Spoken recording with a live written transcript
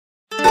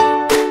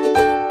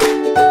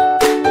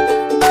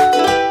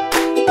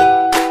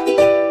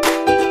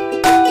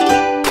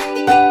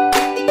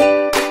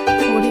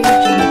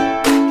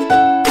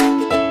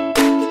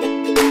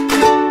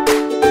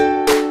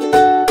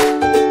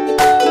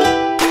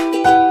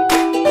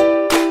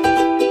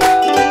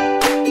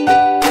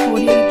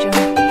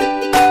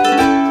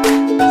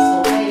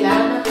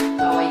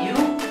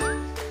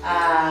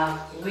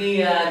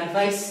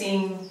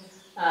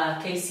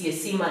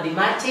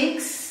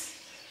mathematics,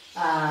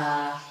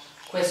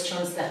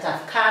 questions that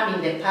have come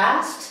in the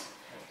past.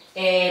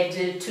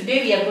 And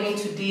today we are going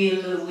to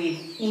deal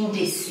with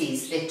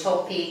indices, the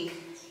topic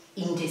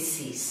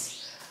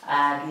indices.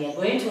 We are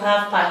going to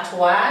have part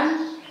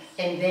 1,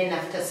 and then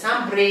after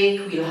some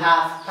break we'll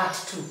have part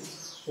 2.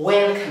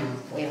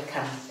 Welcome.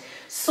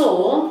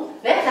 So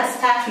let us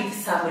start with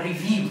some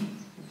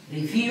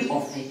review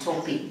of the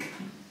topic.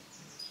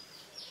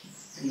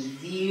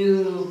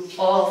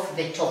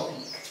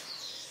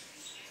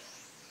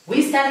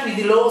 We start with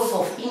the laws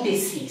of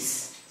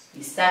indices.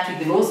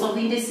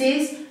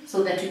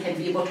 So that you can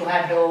be able to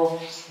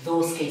handle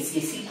those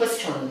KCSE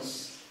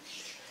questions.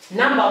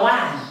 Number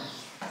 1,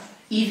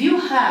 if you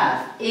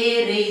have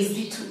a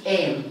raised to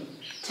m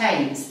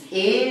times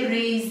a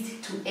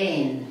raised to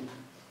n,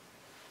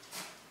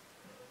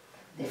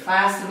 the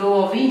first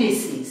law of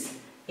indices,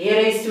 a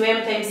raised to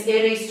m times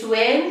a raised to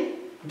n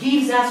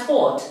gives us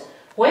what?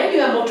 When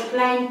you are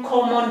multiplying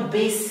common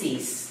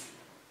bases,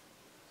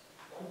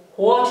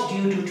 what do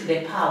you do to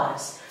the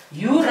powers?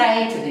 You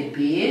write the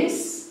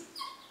base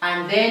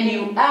and then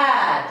you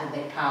add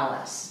the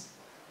powers.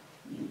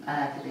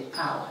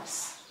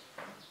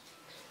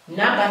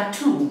 Number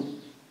 2,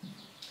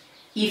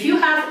 if you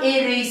have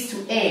a raised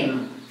to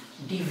m,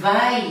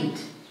 divide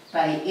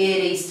by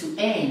a raised to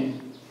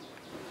n.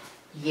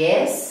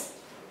 Yes,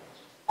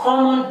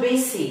 common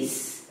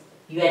bases,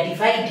 you are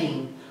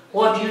dividing.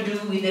 What do you do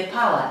with the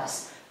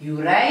powers?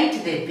 You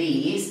write the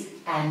base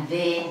and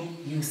then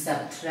you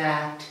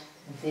subtract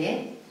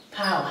the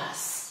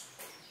powers.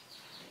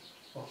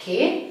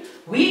 Okay?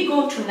 We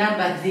go to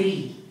number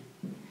 3.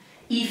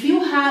 If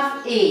you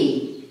have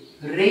a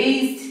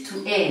raised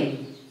to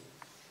m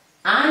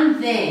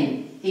and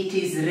then it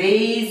is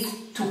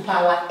raised to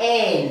power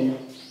n,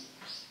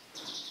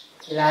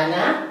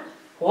 Lana,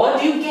 what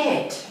do you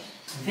get?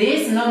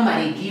 This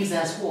normally gives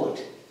us what?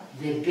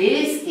 The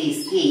base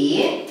is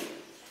a.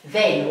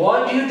 Then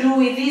what do you do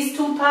with these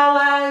two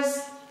powers?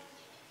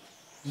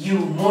 You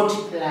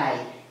multiply.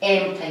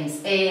 M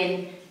times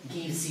n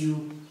gives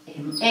you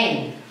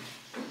mn.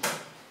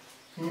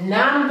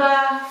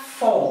 Number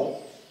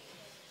 4.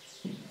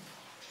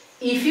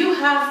 If you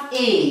have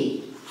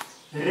a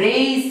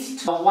raised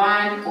to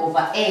 1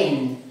 over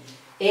n,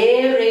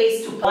 a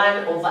raised to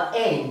 1 over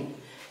n,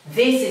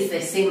 this is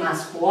the same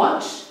as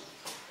what?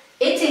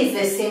 It is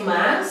the same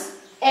as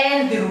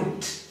n the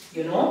root.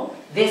 You know,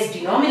 this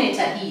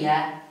denominator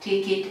here,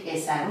 take it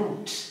as a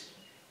root.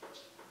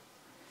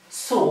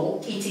 So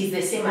it is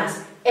the same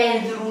as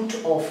n the root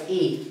of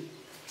a.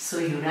 So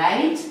you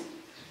write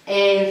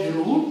n the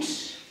root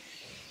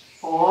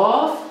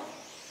of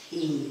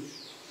a.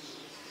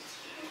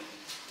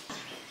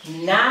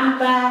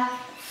 Number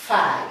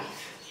 5.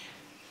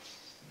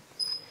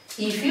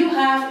 If you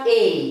have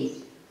a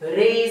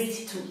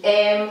raised to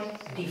m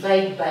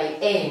divided by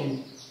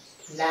n,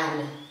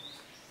 Lana,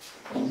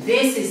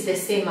 this is the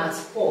same as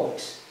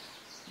what?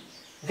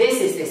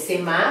 This is the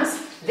same as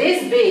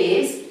this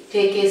base,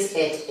 take it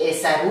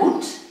as a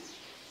root,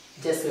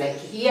 just like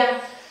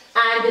here,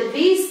 and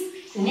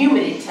this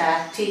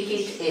numerator, take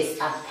it as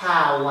a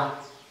power.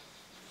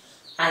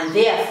 And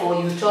therefore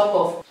you talk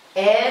of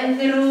n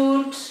the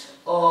root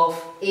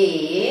of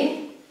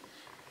a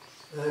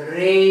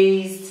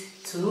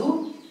raised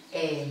to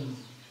m.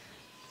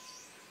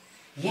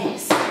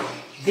 Yes,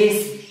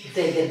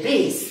 the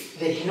base,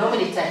 the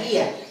denominator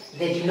here,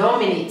 the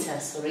denominator,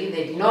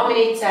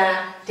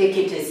 take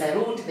it as a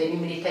root, the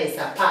numerator is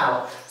a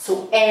power.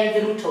 So n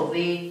the root of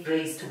a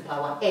raised to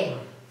power m.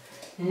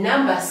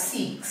 Number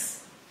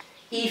 6,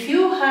 if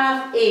you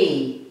have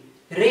a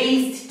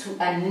raised to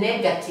a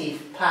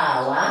negative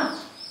power,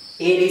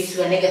 a raised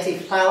to a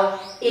negative power,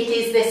 it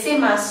is the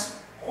same as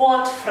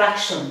what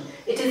fraction?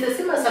 It is the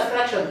same as a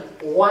fraction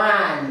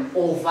 1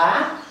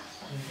 over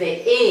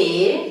the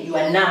a,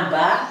 your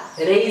number,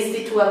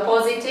 raised to a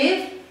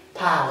positive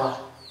power.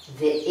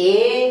 The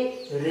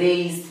a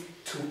raised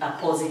to a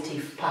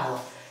positive power.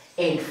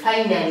 And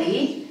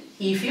finally,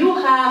 if you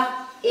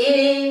have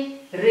a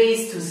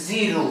raised to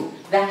 0,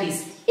 that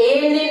is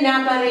any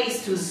number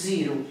raised to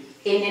 0.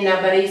 Any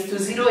number raised to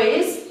 0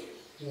 is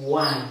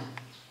 1.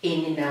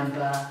 Any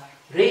number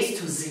raised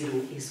to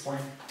 0 is 1.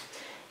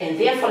 And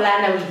therefore,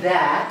 Lana, with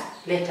that,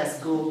 let us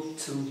go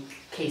to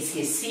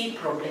KCSE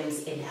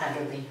problems and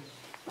handle them.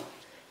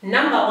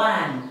 Number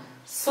 1,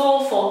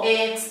 solve for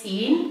x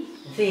in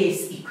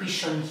this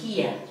equation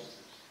here.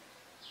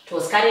 It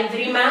was carrying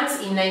 3 marks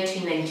in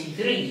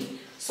 1993.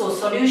 So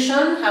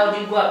solution, how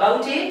do you go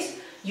about it?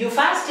 You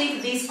first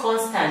take this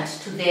constant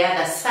to the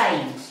other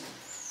side.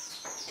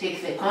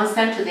 Take the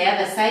constant to the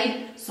other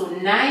side. So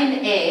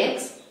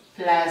 9x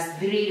plus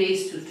 3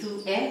 raised to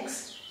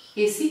 2x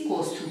is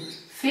equals to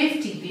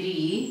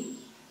 53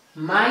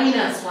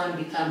 minus 1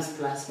 becomes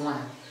plus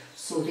 1.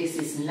 So this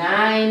is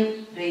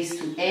 9 raised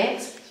to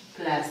x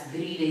plus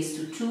 3 raised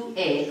to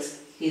 2x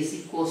is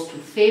equals to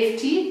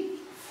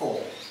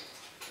 54.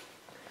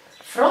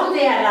 From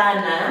there,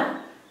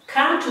 Lana,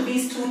 come to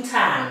these two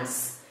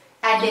terms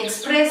and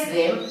express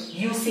them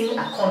using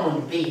a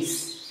common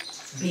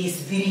base,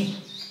 base 3.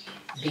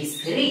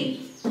 base 3.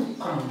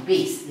 Common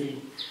base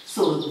 3.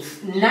 So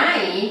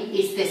 9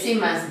 is the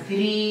same as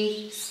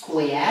 3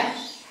 squared.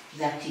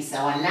 That is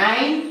our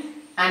 9.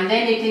 And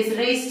then it is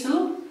raised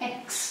to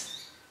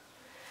x.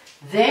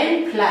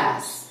 Then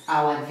plus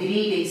our 3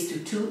 raised to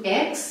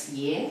 2x,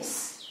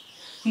 yes,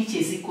 which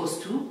is equals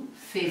to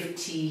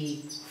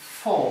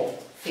 54.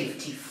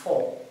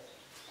 54.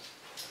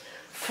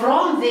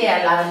 From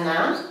there,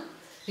 learner,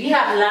 we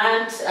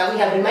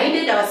have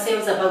reminded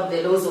ourselves about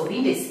the laws of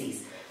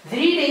indices.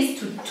 3 raised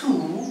to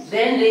 2,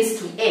 then raised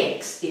to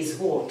x is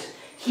what?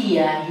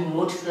 Here you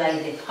multiply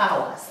the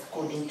powers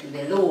according to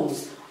the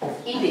laws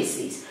of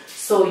indices.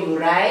 So you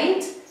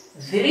write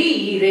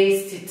 3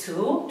 raised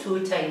to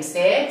 2 times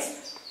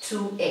x,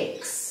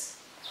 2x.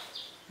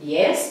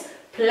 Yes,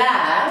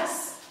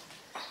 plus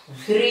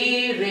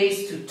 3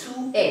 raised to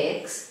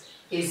 2x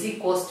is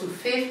equals to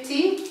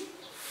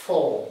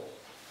 54.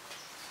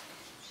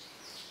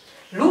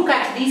 Look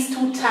at these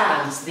two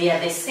terms, they are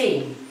the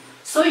same.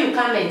 So you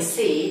come and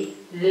say,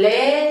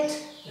 let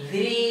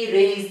 3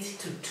 raised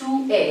to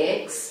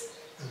 2x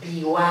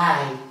be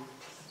y.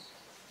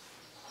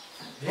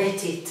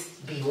 Let it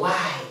be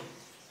y.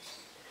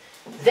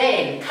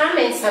 Then come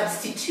and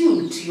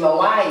substitute your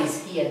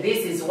y's here.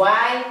 This is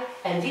y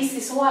and this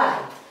is y.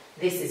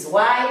 This is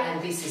y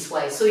and this is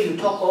y. So you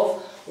talk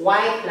of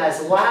y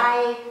plus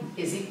y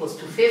is equals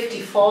to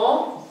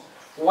 54.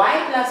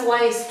 Y plus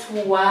y is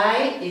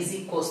 2y is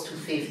equals to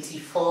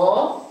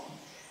 54.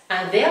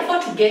 And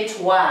therefore to get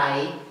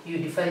y, you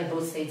divide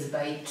both sides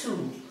by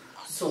 2.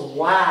 So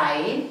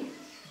y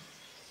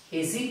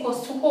is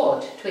equals to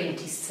what?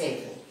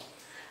 27.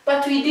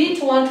 But we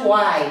didn't want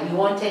y, we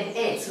wanted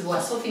x. We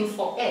were solving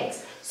for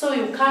x. So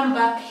you come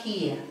back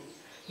here.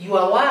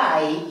 Your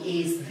y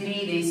is 3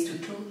 raised to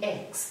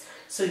 2x.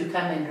 So you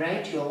come and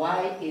write your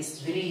y is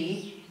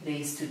 3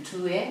 raised to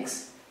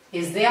 2x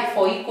is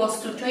therefore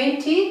equals to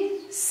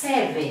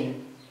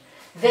 27.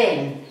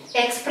 Then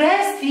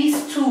express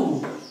these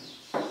two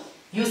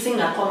using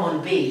a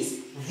common base,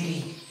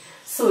 3.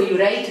 So you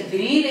write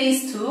 3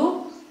 raised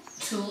to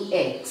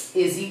 2x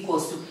is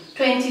equals to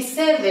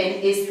 27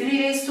 is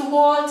 3 raised to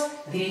what?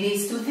 3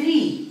 raised to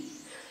 3.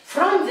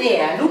 From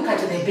there, look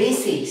at the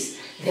bases.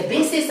 The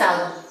bases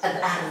are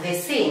the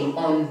same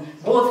on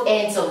both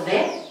ends of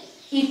the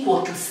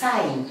equal to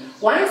sign.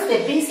 Once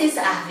the bases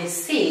are the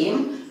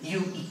same,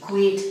 you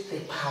equate the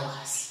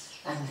powers.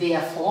 And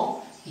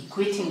therefore,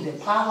 equating the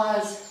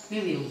powers, we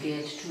will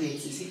get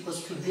 2x is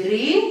equals to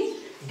 3.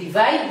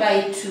 Divide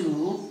by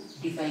 2,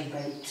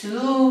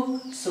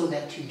 so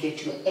that you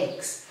get your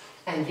x.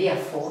 And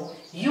therefore,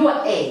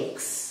 your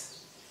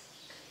x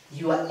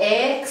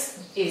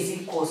is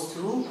equals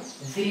to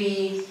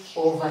 3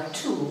 over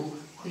 2,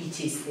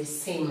 which is the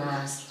same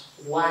as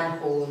 1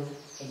 whole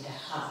and a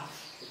half.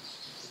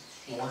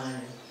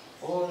 1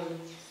 whole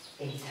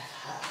and a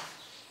half.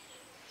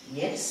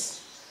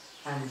 Yes,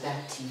 and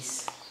that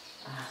is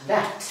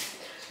that.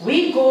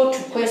 We go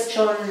to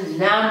question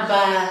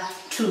number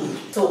 2.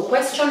 So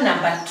question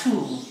number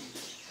 2.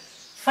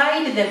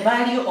 Find the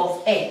value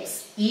of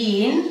x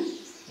in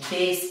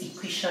this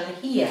equation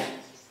here.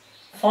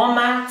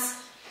 Format,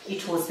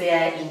 it was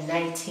there in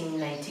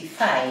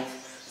 1995.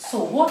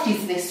 So what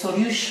is the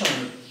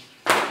solution?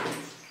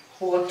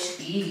 What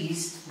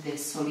is the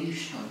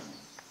solution?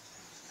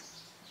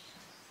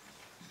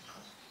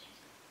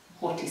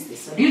 What is the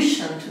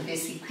solution to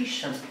this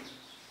equation?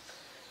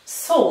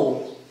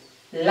 So,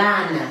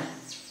 learner,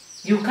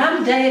 you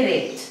come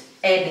direct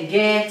and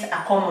get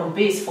a common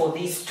base for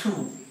these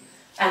two.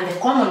 And the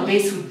common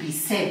base would be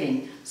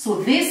 7.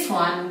 So this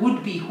one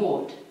would be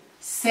what?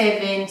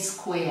 7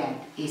 squared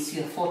is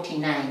your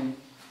 49.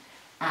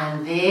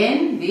 And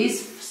then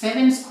this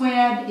 7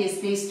 squared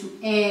is raised to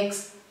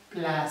x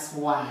plus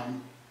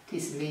 1. It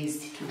is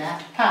raised to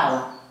that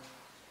power.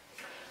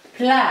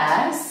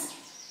 Plus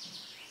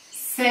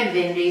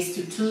 7 raised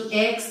to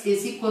 2x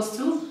is equals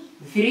to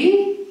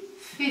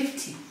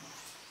 350.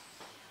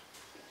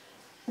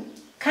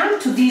 Come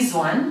to this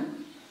one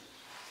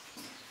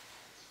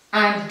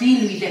and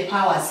deal with the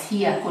powers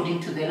here. According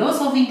to the laws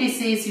of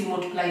indices, you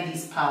multiply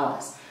these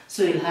powers.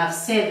 So you'll have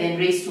 7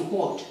 raised to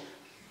what?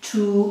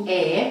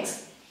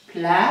 2x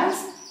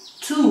plus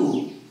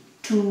 2.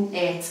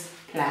 2x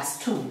plus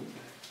 2.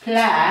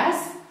 Plus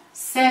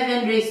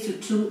 7 raised to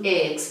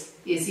 2x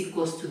is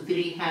equals to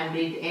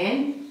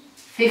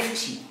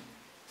 350.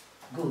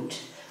 Good.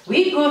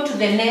 We go to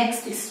the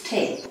next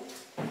step.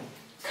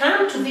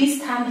 Come to this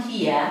term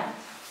here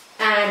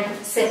and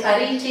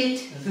separate it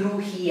through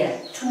here.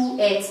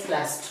 2x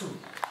plus 2.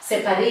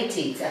 Separate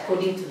it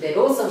according to the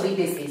laws of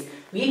indices.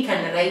 We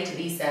can write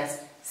this as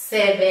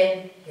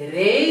 7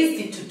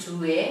 raised to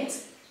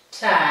 2x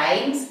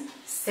times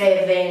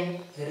 7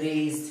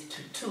 raised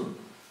to 2.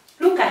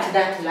 Look at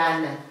that,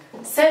 learner.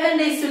 7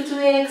 raised to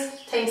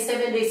 2x times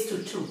 7 raised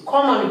to 2.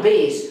 Common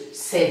base,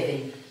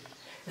 7.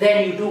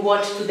 Then you do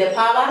what to the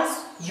powers?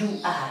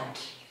 You add.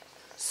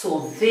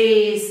 So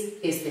this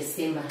is the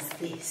same as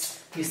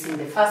this, using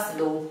the first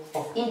law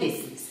of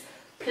indices.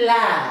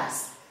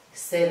 Plus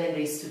 7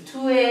 raised to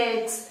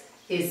 2x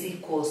is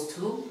equals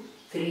to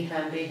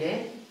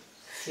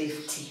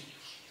 350.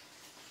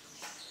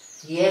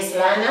 Yes,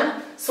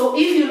 Lana? So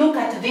if you look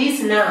at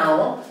this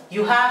now,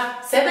 you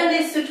have 7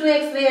 raised to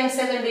 2x there and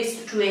 7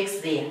 raised to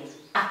 2x there.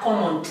 A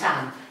common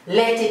term.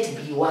 Let it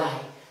be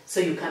y. So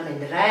you come and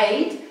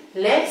write,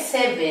 let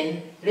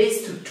 7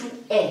 raised to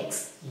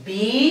 2x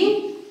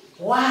be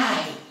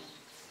y.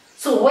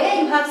 So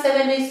where you have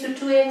 7 raised to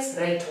 2x,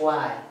 write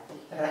y.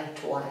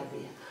 Write y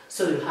there.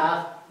 So you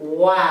have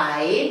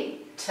y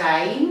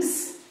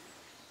times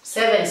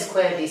 7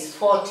 squared is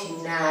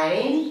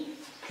 49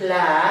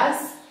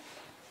 plus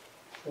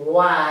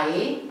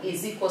y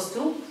is equals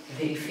to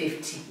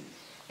 350.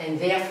 And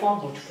therefore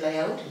multiply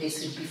out,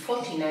 this will be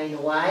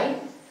 49y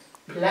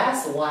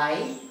plus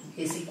y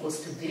is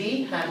equals to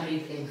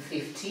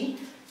 350.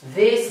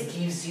 This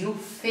gives you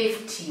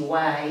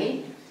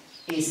 50y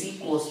is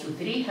equals to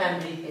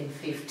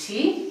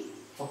 350.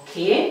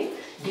 Okay.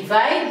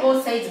 Divide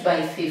both sides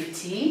by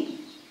 50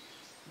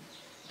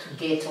 to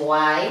get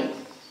y.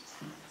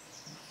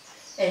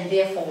 And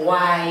therefore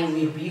y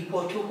will be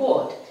equal to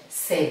what?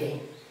 7.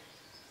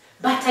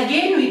 But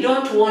again, we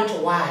don't want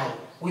y,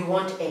 we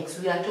want x.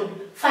 We are told,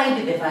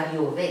 find the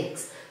value of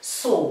x.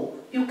 So,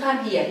 you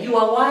come here,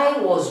 your y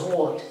was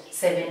what?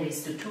 7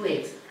 raised to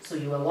 2x. So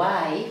your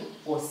y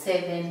was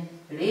 7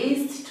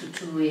 raised to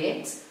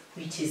 2x,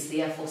 which is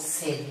therefore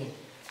 7.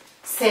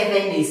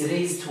 7 is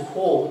raised to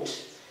what?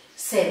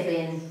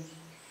 7.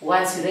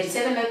 Once you raise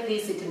 7 like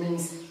this, it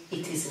means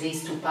it is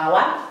raised to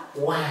power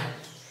 1.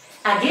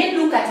 Again,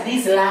 look at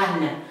this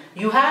learner.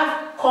 You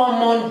have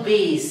common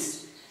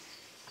base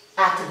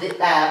at the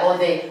on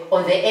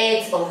the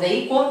edge of the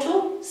equal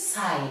to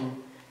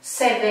sign.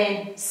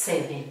 7,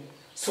 7.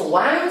 So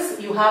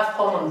once you have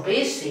common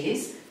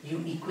bases,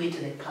 you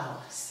equate the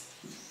powers.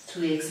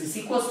 2x is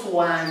equals to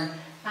 1,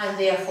 and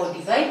therefore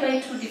divide by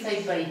 2,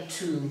 divide by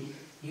 2.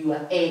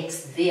 Your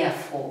x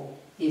therefore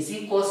is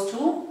equals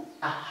to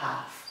a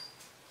half.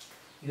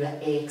 Your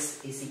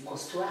x is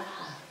equals to a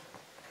half.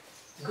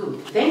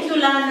 Good. Thank you,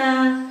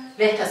 Lana.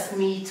 Let us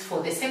meet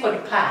for the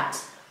second part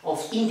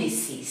of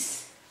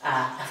indices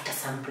after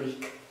some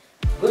break.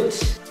 Good.